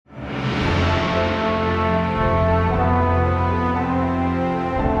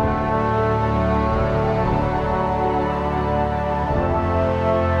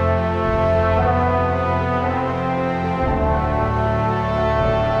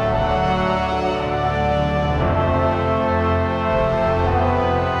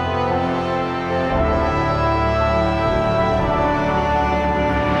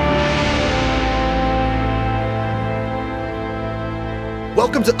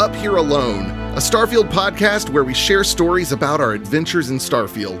Welcome to Up Here Alone, a Starfield podcast where we share stories about our adventures in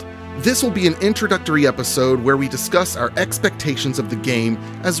Starfield. This will be an introductory episode where we discuss our expectations of the game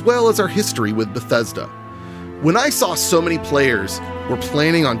as well as our history with Bethesda. When I saw so many players were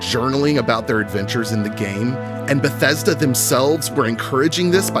planning on journaling about their adventures in the game, and Bethesda themselves were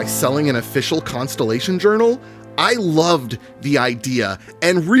encouraging this by selling an official Constellation journal, I loved the idea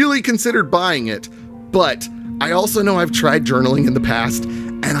and really considered buying it, but I also know I've tried journaling in the past,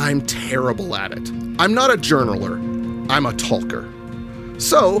 and I'm terrible at it. I'm not a journaler, I'm a talker.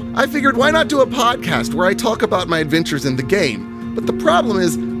 So I figured, why not do a podcast where I talk about my adventures in the game? But the problem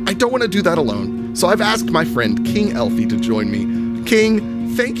is, I don't want to do that alone. So I've asked my friend King Elfie to join me.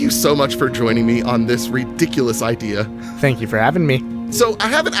 King, thank you so much for joining me on this ridiculous idea. Thank you for having me. So I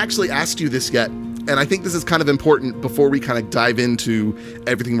haven't actually asked you this yet, and I think this is kind of important before we kind of dive into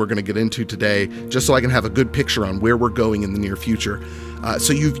everything we're going to get into today, just so I can have a good picture on where we're going in the near future.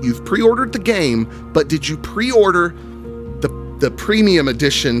 So you've pre-ordered the game, but did you pre-order the premium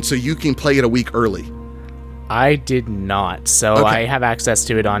edition so you can play it a week early? I did not, so okay. I have access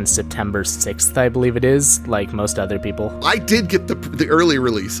to it on September 6th, I believe it is, like most other people. I did get the early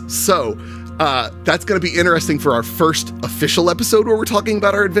release, so that's going to be interesting for our first official episode where we're talking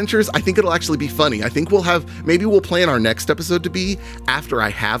about our adventures. I think it'll actually be funny. I think maybe we'll plan our next episode to be after I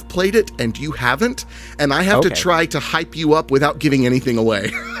have played it and you haven't, and I have to try to hype you up without giving anything away.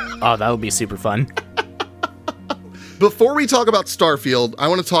 Oh, that'll be super fun. Before we talk about Starfield, I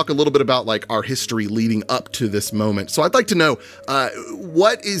want to talk a little bit about like our history leading up to this moment. So I'd like to know,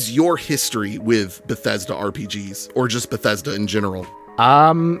 what is your history with Bethesda RPGs or just Bethesda in general?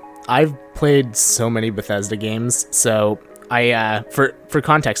 I've played so many Bethesda games. So for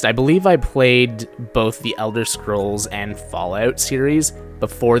context, I believe I played both the Elder Scrolls and Fallout series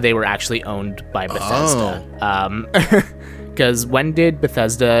before they were actually owned by Bethesda. Because when did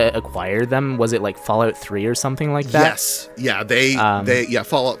Bethesda acquire them? Was it like Fallout 3 or something like that? Yes. Yeah,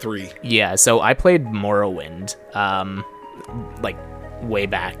 Fallout 3. Yeah, so I played Morrowind, like way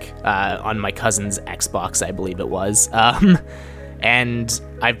back on my cousin's Xbox, I believe it was. And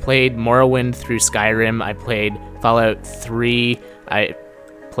I played Morrowind through Skyrim. I played Fallout 3. I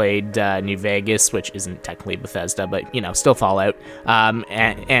played New Vegas, which isn't technically Bethesda, but, still Fallout,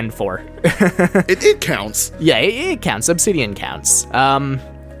 and 4. It counts. Yeah, it counts. Obsidian counts.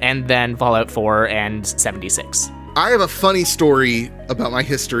 And then Fallout 4 and 76. I have a funny story about my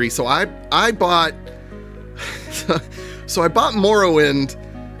history. So I bought Morrowind,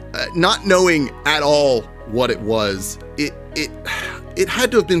 not knowing at all what it was. It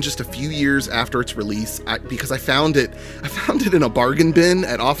had to have been just a few years after its release because I found it in a bargain bin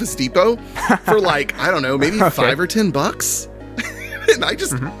at Office Depot for like, I don't know, maybe $5 or $10. And I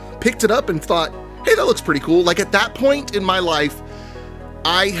just picked it up and thought, hey, that looks pretty cool. Like at that point in my life,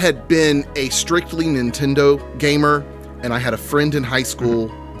 I had been a strictly Nintendo gamer, and I had a friend in high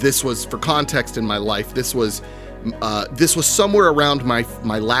school. This was, for context in my life, this was somewhere around my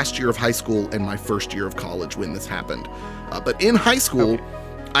last year of high school and my first year of college when this happened. But in high school,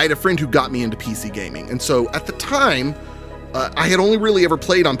 I had a friend who got me into PC gaming. And so at the time, I had only really ever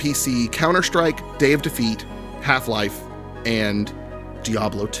played on PC Counter-Strike, Day of Defeat, Half-Life, and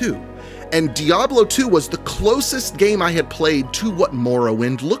Diablo 2. And Diablo 2 was the closest game I had played to what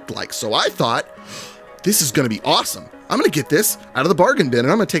Morrowind looked like. So I thought, this is going to be awesome. I'm going to get this out of the bargain bin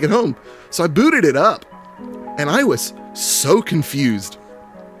and I'm going to take it home. So I booted it up. And I was so confused.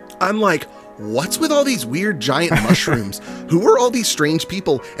 I'm like, what's with all these weird giant mushrooms? Who are all these strange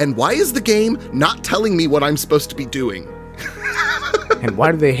people? And why is the game not telling me what I'm supposed to be doing? And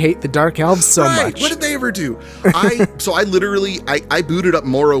why do they hate the Dark Elves so much? What did they ever do? I booted up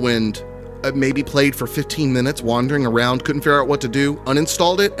Morrowind, maybe played for 15 minutes, wandering around, couldn't figure out what to do,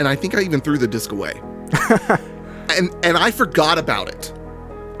 uninstalled it, and I think I even threw the disc away. and I forgot about it.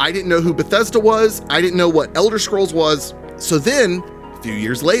 I didn't know who Bethesda was. I didn't know what Elder Scrolls was. So then, a few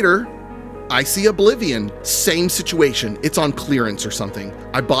years later, I see Oblivion. Same situation. It's on clearance or something.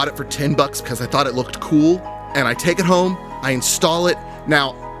 I bought it for $10 because I thought it looked cool. And I take it home. I install it.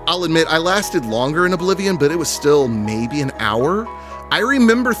 Now, I'll admit, I lasted longer in Oblivion, but it was still maybe an hour. I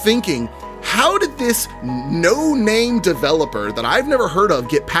remember thinking, how did this no-name developer that I've never heard of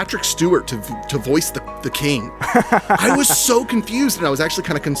get Patrick Stewart to voice the king? I was so confused, and I was actually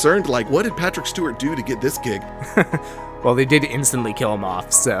kind of concerned, like, what did Patrick Stewart do to get this gig? Well, they did instantly kill him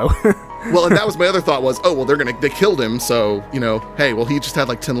off, so... Well, and that was my other thought was, oh, well, they killed him, so, hey, well, he just had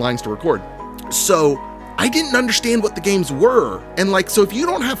like 10 lines to record. So I didn't understand what the games were. And like, so if you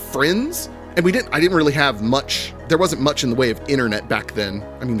don't have friends And I didn't really have much, there wasn't much in the way of internet back then.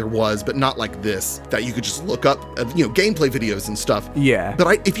 I mean, there was, but not like this, that you could just look up, gameplay videos and stuff. Yeah.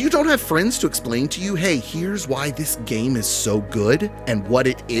 But if you don't have friends to explain to you, hey, here's why this game is so good and what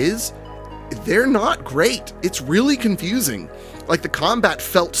it is, they're not great. It's really confusing. Like, the combat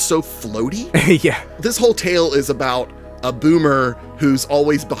felt so floaty. Yeah. This whole tale is about a boomer who's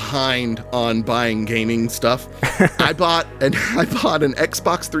always behind on buying gaming stuff. I bought an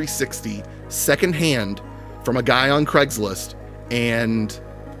Xbox 360 secondhand from a guy on Craigslist, and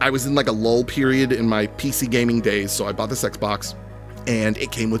I was in like a lull period in my PC gaming days, so I bought this Xbox, and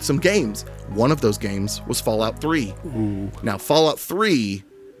it came with some games. One of those games was Fallout 3. Ooh. Now, Fallout 3,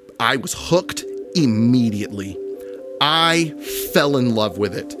 I was hooked immediately. I fell in love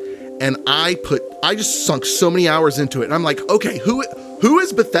with it, and I just sunk so many hours into it, and I'm like, okay, who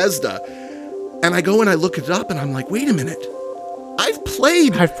is Bethesda? And I go and I look it up, and I'm like, wait a minute. I've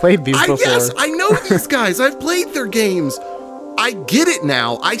played these before. Yes, I know these guys. I've played their games. I get it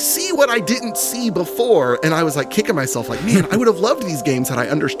now. I see what I didn't see before. And I was like kicking myself like, man, I would have loved these games had I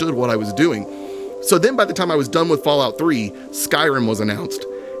understood what I was doing. So then by the time I was done with Fallout 3, Skyrim was announced.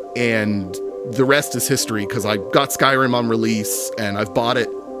 And the rest is history, because I got Skyrim on release and I've bought it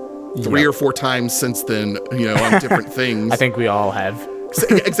 3 or 4 times since then, on different things. I think we all have.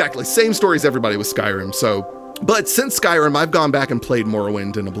 Exactly. Same story as everybody with Skyrim. But since Skyrim, I've gone back and played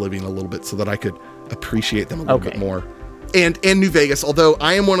Morrowind and Oblivion a little bit so that I could appreciate them a little bit more. And New Vegas, although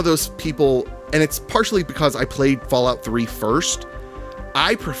I am one of those people, and it's partially because I played Fallout 3 first,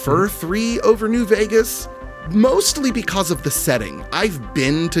 I prefer 3 over New Vegas, mostly because of the setting. I've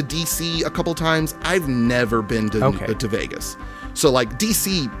been to DC a couple times. I've never been to Vegas. So like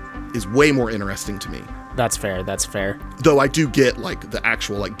DC is way more interesting to me. That's fair. Though I do get like the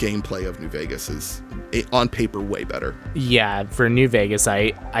actual like gameplay of New Vegas is on paper way better. Yeah, for New Vegas,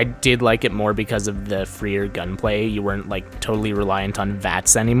 I did like it more because of the freer gunplay. You weren't like totally reliant on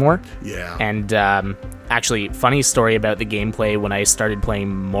VATS anymore. Yeah. And actually, funny story about the gameplay when I started playing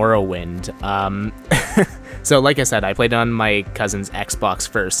Morrowind. So like I said, I played on my cousin's Xbox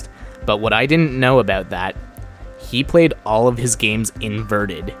first, but what I didn't know about that, he played all of his games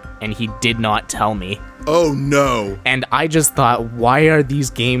inverted, and he did not tell me. Oh no. And I just thought, why are these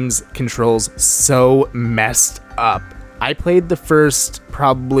games controls so messed up? I played the first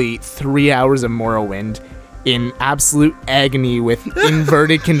probably 3 hours of Morrowind in absolute agony with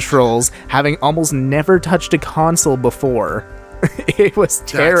inverted controls, having almost never touched a console before. It was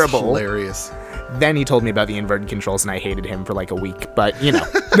terrible. That's hilarious. Then he told me about the inverted controls, and I hated him for like a week, but it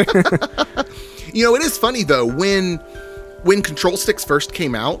is funny though, when control sticks first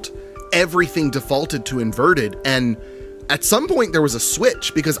came out, everything defaulted to inverted, and at some point there was a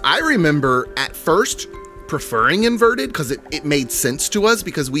switch, because I remember at first preferring inverted because it made sense to us,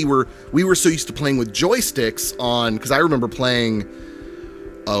 because we were so used to playing with joysticks because I remember playing,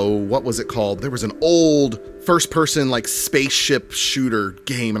 what was it called? There was an old first person like spaceship shooter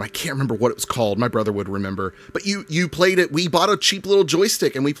game, and I can't remember what it was called. My brother would remember, but you played it. We bought a cheap little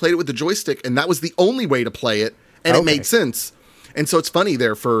joystick and we played it with the joystick, and that was the only way to play it. And It made sense. And so it's funny,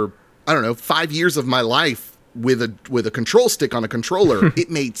 there for, I don't know, 5 years of my life with a control stick on a controller,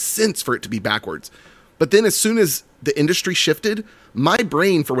 it made sense for it to be backwards. But then as soon as the industry shifted, my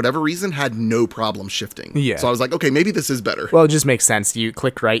brain, for whatever reason, had no problem shifting. Yeah. So I was like, okay, maybe this is better. Well, it just makes sense. You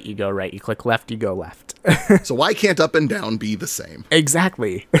click right, you go right. You click left, you go left. So why can't up and down be the same?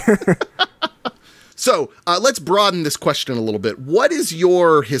 Exactly. So let's broaden this question a little bit. What is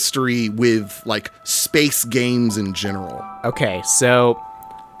your history with like space games in general? Okay, so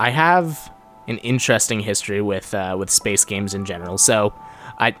I have an interesting history with space games in general. So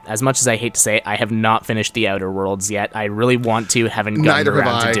as much as I hate to say it, I have not finished The Outer Worlds yet. I really want to, haven't gotten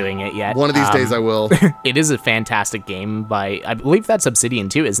around to doing it yet. One of these days I will. It is a fantastic game by, I believe that's Obsidian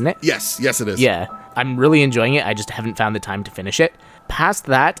too, isn't it? Yes, it is. Yeah, I'm really enjoying it. I just haven't found the time to finish it. Past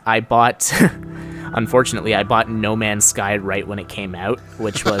that, I bought, unfortunately, I bought No Man's Sky right when it came out,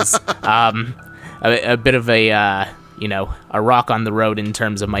 which was a bit of a rock on the road in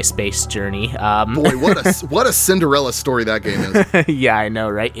terms of my space journey. Boy, what a Cinderella story that game is. Yeah, I know,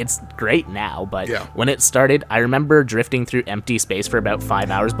 right? It's great now, but when it started, I remember drifting through empty space for about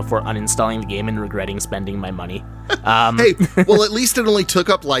 5 hours before uninstalling the game and regretting spending my money. Hey, well, at least it only took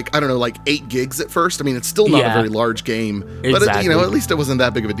up like 8 gigs at first. I mean, it's still not a very large game, but exactly. At least it wasn't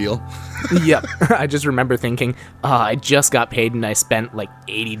that big of a deal. Yep. I just remember thinking, I just got paid and I spent like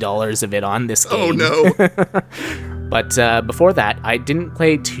 $80 of it on this game. Oh no. But before that, I didn't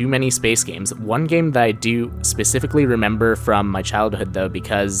play too many space games. One game that I do specifically remember from my childhood, though,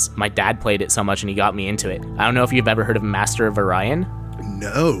 because my dad played it so much and he got me into it. I don't know if you've ever heard of Master of Orion.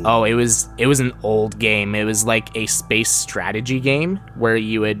 no. Oh, it was an old game. It was like a space strategy game where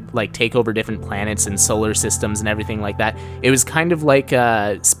you would like take over different planets and solar systems and everything like that. It was kind of like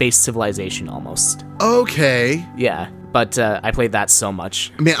Space Civilization almost. Okay. Yeah, but I played that so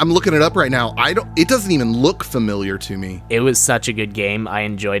much. Man, I'm looking it up right now. It doesn't even look familiar to me. It was such a good game. I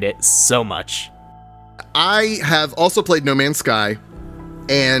enjoyed it so much. I have also played No Man's Sky,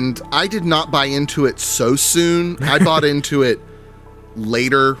 and I did not buy into it so soon. I bought into it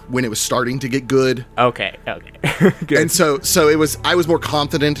later when it was starting to get good. Okay. Good. And so I was more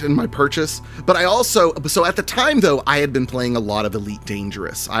confident in my purchase. But so at the time though, I had been playing a lot of Elite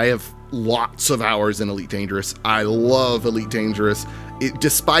Dangerous. I have lots of hours in Elite Dangerous. I love Elite Dangerous.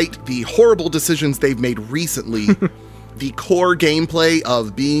 Despite the horrible decisions they've made recently, the core gameplay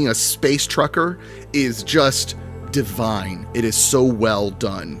of being a space trucker is just divine. It is so well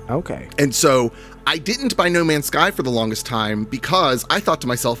done. Okay. And so I didn't buy No Man's Sky for the longest time because I thought to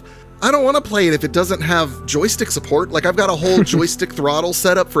myself, I don't want to play it if it doesn't have joystick support. Like, I've got a whole joystick throttle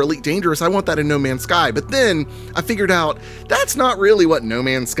set up for Elite Dangerous. I want that in No Man's Sky. But then I figured out that's not really what No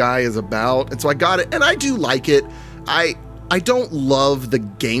Man's Sky is about. And so I got it, and I do like it. I don't love the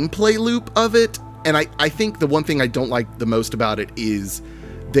gameplay loop of it. And I think the one thing I don't like the most about it is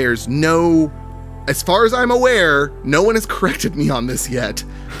there's no, as far as I'm aware, no one has corrected me on this yet.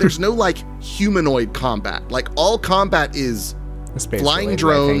 There's no like humanoid combat. Like, all combat is flying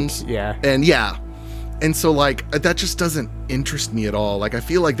drones. Yeah. And so like that just doesn't interest me at all. Like, I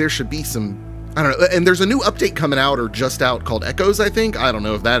feel like there should be some, I don't know. And there's a new update coming out or just out called Echoes, I think. I don't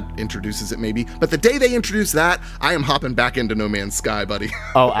know if that introduces it maybe. But the day they introduce that, I am hopping back into No Man's Sky, buddy.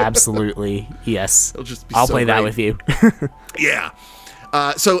 Oh, absolutely. Yes. It'll just be I'll so play that great. with you. Yeah.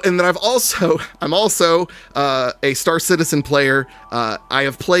 And then I'm also a Star Citizen player. I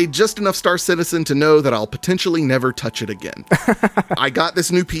have played just enough Star Citizen to know that I'll potentially never touch it again. I got this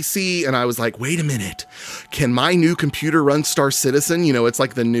new PC and I was like, wait a minute, can my new computer run Star Citizen? You know, it's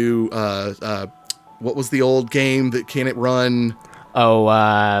like the new, what was the old game that can it run? Oh,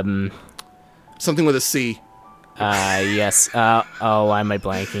 something with a C. yes. Oh, am I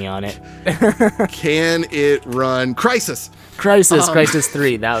blanking on it? Can it run Crisis? Crisis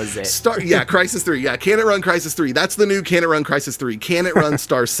 3, that was it. Crisis 3. Yeah, can it run Crisis 3? That's the new Can it run Crisis 3. Can it run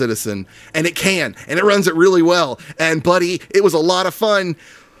Star Citizen? And it can, and it runs it really well. And buddy, it was a lot of fun,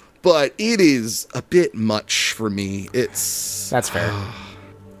 but it is a bit much for me. That's fair.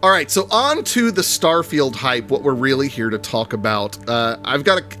 All right, so on to the Starfield hype, what we're really here to talk about. I've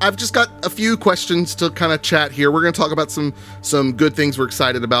just got a few questions to kind of chat here. We're going to talk about some good things we're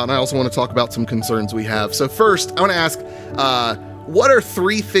excited about, and I also want to talk about some concerns we have. So first, I want to ask, what are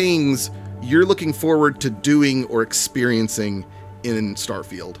 3 things you're looking forward to doing or experiencing in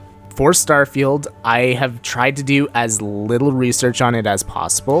Starfield? For Starfield, I have tried to do as little research on it as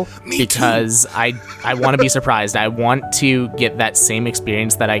possible because I want to be surprised. I want to get that same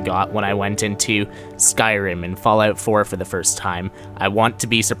experience that I got when I went into Skyrim and Fallout 4 for the first time. I want to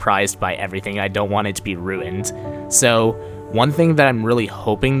be surprised by everything. I don't want it to be ruined. So one thing that I'm really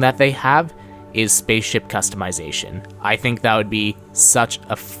hoping that they have is spaceship customization. I think that would be such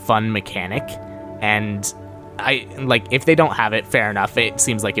a fun mechanic, and if they don't have it, fair enough. It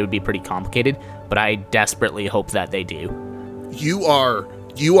seems like it would be pretty complicated, but I desperately hope that they do. You are,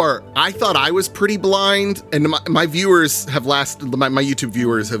 I thought I was pretty blind, and my viewers have my YouTube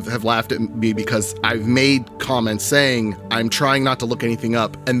viewers have laughed at me because I've made comments saying I'm trying not to look anything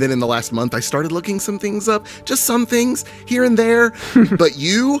up. And then in the last month, I started looking some things up, just some things here and there. But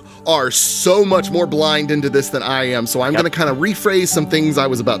you are so much more blind into this than I am. So I'm going to kind of rephrase some things I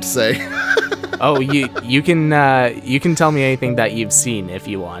was about to say. Oh, you can tell me anything that you've seen if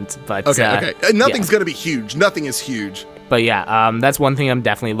you want, but okay. Nothing's gonna be huge. Nothing is huge. But yeah, that's one thing I'm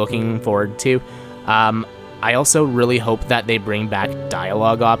definitely looking forward to. I also really hope that they bring back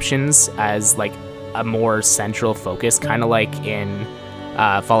dialogue options as like a more central focus, kind of like in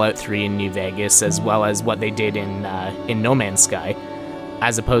Fallout 3 in New Vegas, as well as what they did in No Man's Sky,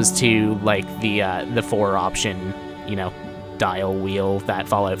 as opposed to like the 4 option, dial wheel that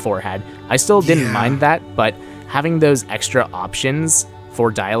Fallout 4 had. I still didn't mind that, but having those extra options for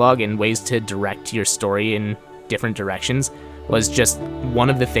dialogue and ways to direct your story in different directions was just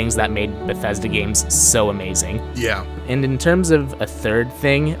one of the things that made Bethesda games so amazing. Yeah. And in terms of a third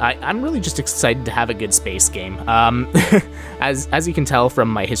thing, I'm really just excited to have a good space game. As you can tell from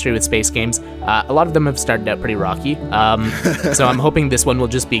my history with space games, a lot of them have started out pretty rocky. So I'm hoping this one will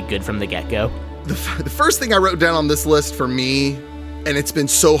just be good from the get-go. The first thing I wrote down on this list for me, and it's been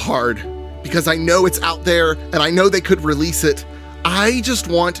so hard because I know it's out there and I know they could release it. I just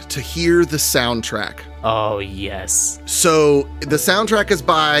want to hear the soundtrack. Oh, yes. So the soundtrack is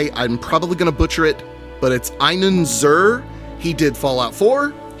by, I'm probably going to butcher it, but it's Einen Zur. He did Fallout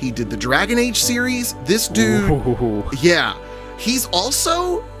 4. He did the Dragon Age series. This dude, Ooh. yeah. He's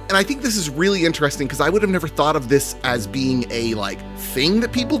also, and I think this is really interesting because I would have never thought of this as being a like thing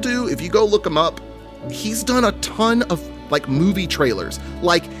that people do. If you go look him up, he's done a ton of like movie trailers.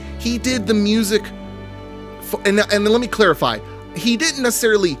 Like he did the music, and let me clarify. He didn't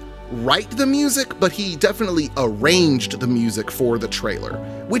necessarily write the music, but he definitely arranged the music for the trailer,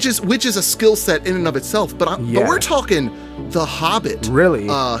 which is a skill set in and of itself. But we're talking The Hobbit, really,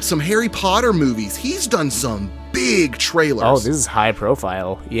 some Harry Potter movies. He's done some big trailers. Oh, this is high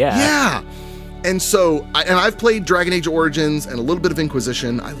profile. Yeah. And so, I've played Dragon Age Origins and a little bit of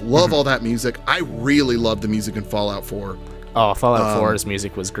Inquisition. I love all that music. I really love the music in Fallout 4. Oh, Fallout 4's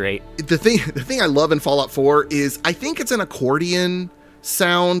music was great. The thing I love in Fallout 4 is I think it's an accordion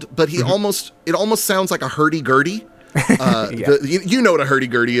sound, but it almost sounds like a hurdy-gurdy. You know what a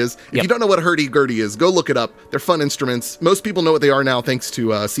hurdy-gurdy is. If you don't know what a hurdy-gurdy is, go look it up. They're fun instruments. Most people know what they are now thanks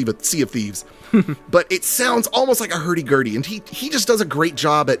to Sea of Thieves. But it sounds almost like a hurdy-gurdy, and he just does a great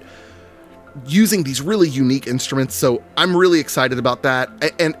job at using these really unique instruments. So I'm really excited about that.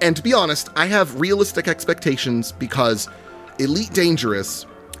 And to be honest, I have realistic expectations because Elite Dangerous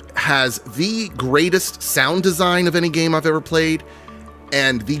has the greatest sound design of any game I've ever played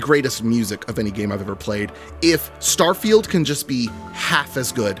and the greatest music of any game I've ever played. If Starfield can just be half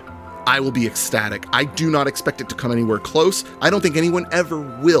as good, I will be ecstatic. I do not expect it to come anywhere close. I don't think anyone ever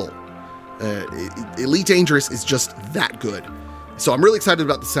will. Elite Dangerous is just that good. So I'm really excited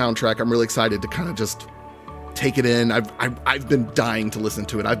about the soundtrack. I'm really excited to kind of just take it in. I've been dying to listen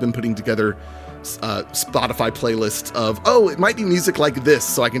to it. I've been putting together Spotify playlists of, it might be music like this,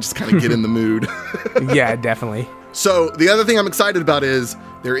 so I can just kind of get in the mood. Yeah, definitely. So the other thing I'm excited about is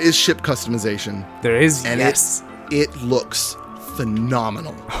there is ship customization. There is, and yes. It looks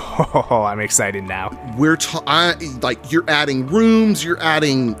phenomenal. Oh, I'm excited now. You're adding rooms, you're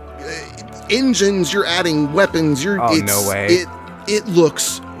adding engines, you're adding weapons. No way. It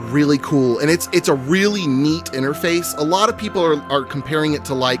looks really cool, and it's a really neat interface. A lot of people are comparing it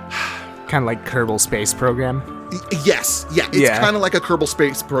to kind of like Kerbal Space Program. Yes, yeah, it's kind of like a Kerbal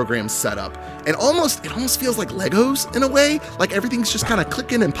Space Program setup, and it almost feels like Legos in a way. Like everything's just kind of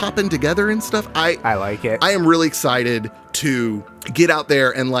clicking and popping together and stuff. I like it. I am really excited to get out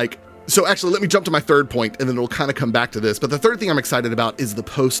there and So actually, let me jump to my third point, and then it'll kind of come back to this. But the third thing I'm excited about is the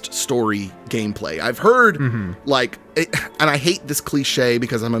post-story gameplay. I've heard, and I hate this cliche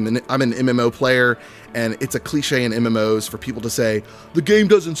because I'm an MMO player, and it's a cliche in MMOs for people to say, the game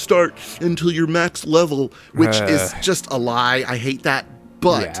doesn't start until you're max level, which is just a lie. I hate that.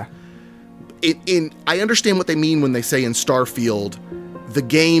 But I understand what they mean when they say in Starfield, the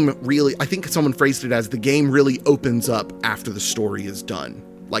game really, I think someone phrased it as, the game really opens up after the story is done.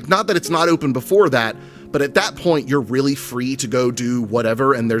 Like, not that it's not open before that, but at that point, you're really free to go do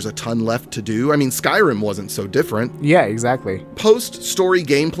whatever, and there's a ton left to do. I mean, Skyrim wasn't so different. Yeah, exactly. Post-story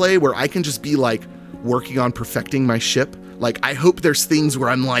gameplay where I can just be, working on perfecting my ship. I hope there's things where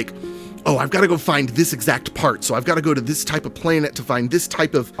I'm I've got to go find this exact part, so I've got to go to this type of planet to find this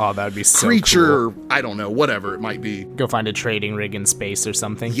type of that would be so creature. Cool. I don't know, whatever it might be. Go find a trading rig in space or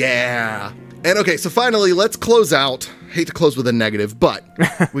something. Yeah. And okay, so finally, let's close out. Hate to close with a negative, but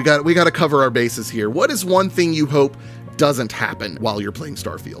we got to cover our bases here. What is one thing you hope doesn't happen while you're playing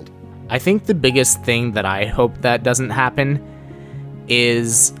Starfield? I think the biggest thing that I hope that doesn't happen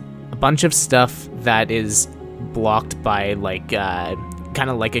is a bunch of stuff that is blocked by kind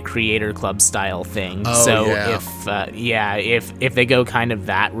of like a creator club style thing. Oh, so yeah. if they go kind of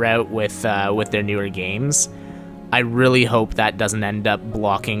that route with their newer games, I really hope that doesn't end up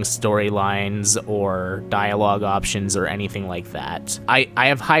blocking storylines or dialogue options or anything like that. I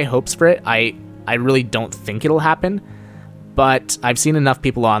have high hopes for it. I really don't think it'll happen, but I've seen enough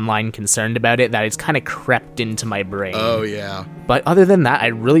people online concerned about it that it's kind of crept into my brain. Oh, yeah. But other than that, I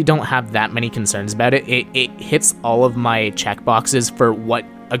really don't have that many concerns about it. It hits all of my checkboxes for what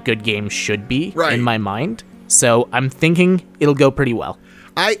a good game should be in my mind. So I'm thinking it'll go pretty well.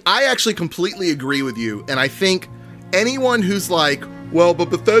 I actually completely agree with you, and I think anyone who's well, but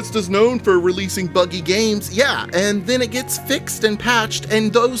Bethesda's known for releasing buggy games, and then it gets fixed and patched,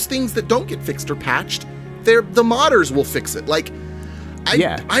 and those things that don't get fixed or patched, the modders will fix it.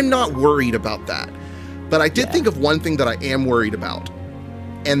 I'm not worried about that. But I did think of one thing that I am worried about,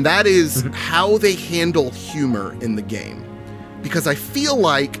 and that is how they handle humor in the game. Because I feel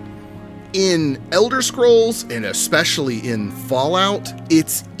like in Elder Scrolls, and especially in Fallout,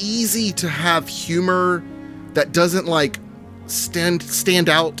 it's easy to have humor that doesn't stand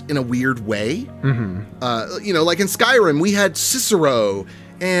out in a weird way. Like in Skyrim, we had Cicero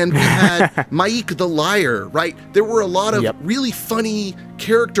and we had Maik the Liar, right? There were a lot of really funny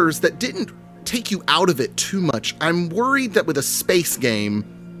characters that didn't take you out of it too much. I'm worried that with a space game,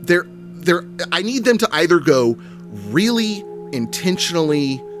 I need them to either go really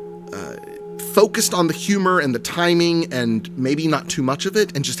intentionally focused on the humor and the timing and maybe not too much of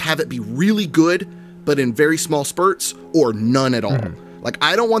it and just have it be really good, but in very small spurts, or none at all. Like,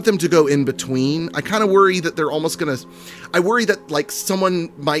 I don't want them to go in between. I kind of worry that they're almost I worry that like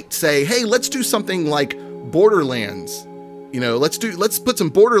someone might say, hey, let's do something like Borderlands. Let's put some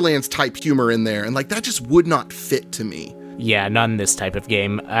Borderlands type humor in there. And like, that just would not fit to me. Yeah, not in this type of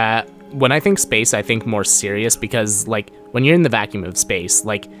game. When I think space, I think more serious because like when you're in the vacuum of space,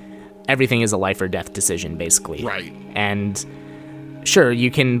 like everything is a life or death decision basically. Right. And sure, you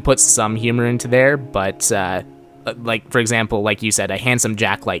can put some humor into there, but like, for example, like you said, a handsome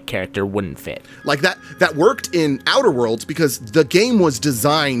Jack-like character wouldn't fit. Like that worked in Outer Worlds because the game was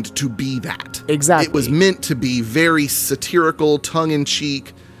designed to be that. Exactly. It was meant to be very satirical,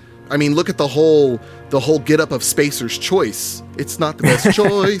 tongue-in-cheek. I mean, look at the whole get-up of Spacer's Choice. It's not the best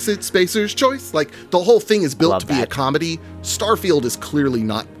choice, it's Spacer's Choice. Like, the whole thing is built to be a comedy. Starfield is clearly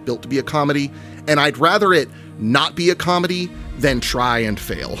not built to be a comedy, and I'd rather it not be a comedy than try and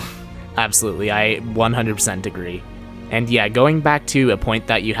fail. Absolutely, I 100% agree. And yeah, going back to a point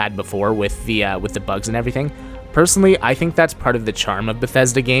that you had before with the bugs and everything, personally, I think that's part of the charm of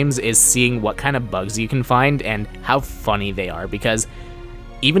Bethesda games is seeing what kind of bugs you can find and how funny they are, because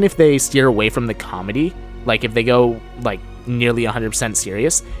even if they steer away from the comedy, like if they go like nearly 100%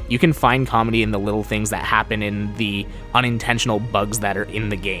 serious, you can find comedy in the little things that happen in the unintentional bugs that are in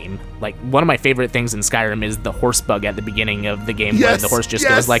the game. Like, one of my favorite things in Skyrim is the horse bug at the beginning of the game, where the horse just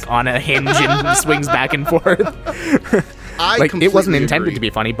goes like on a hinge and swings back and forth. Like, it wasn't intended to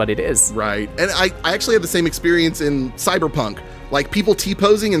be funny, but it is. Right. And I actually had the same experience in Cyberpunk. Like, people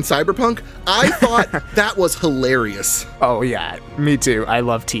T-posing in Cyberpunk, I thought that was hilarious. Oh, yeah. Me too. I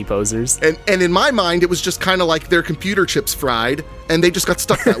love T-posers. And in my mind, it was just kind of like their computer chips fried, and they just got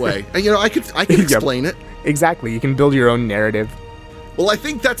stuck that way. And, I could explain it. Exactly. You can build your own narrative. Well, I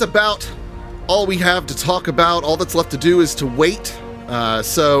think that's about all we have to talk about. All that's left to do is to wait.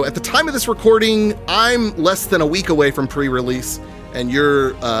 So at the time of this recording, I'm less than a week away from pre-release, and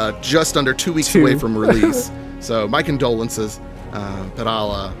you're just under 2 weeks away from release. So my condolences. But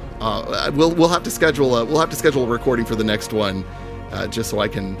we'll have to schedule a recording for the next one, just so I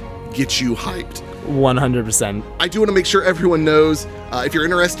can get you hyped. 100%. I do want to make sure everyone knows, if you're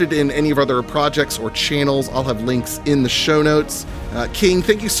interested in any of our other projects or channels, I'll have links in the show notes. King,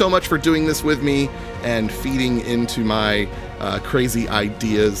 thank you so much for doing this with me and feeding into my crazy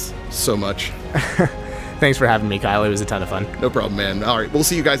ideas so much. Thanks for having me, Kyle. It was a ton of fun. No problem, man. All right, we'll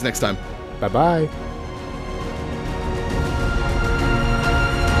see you guys next time. Bye-bye.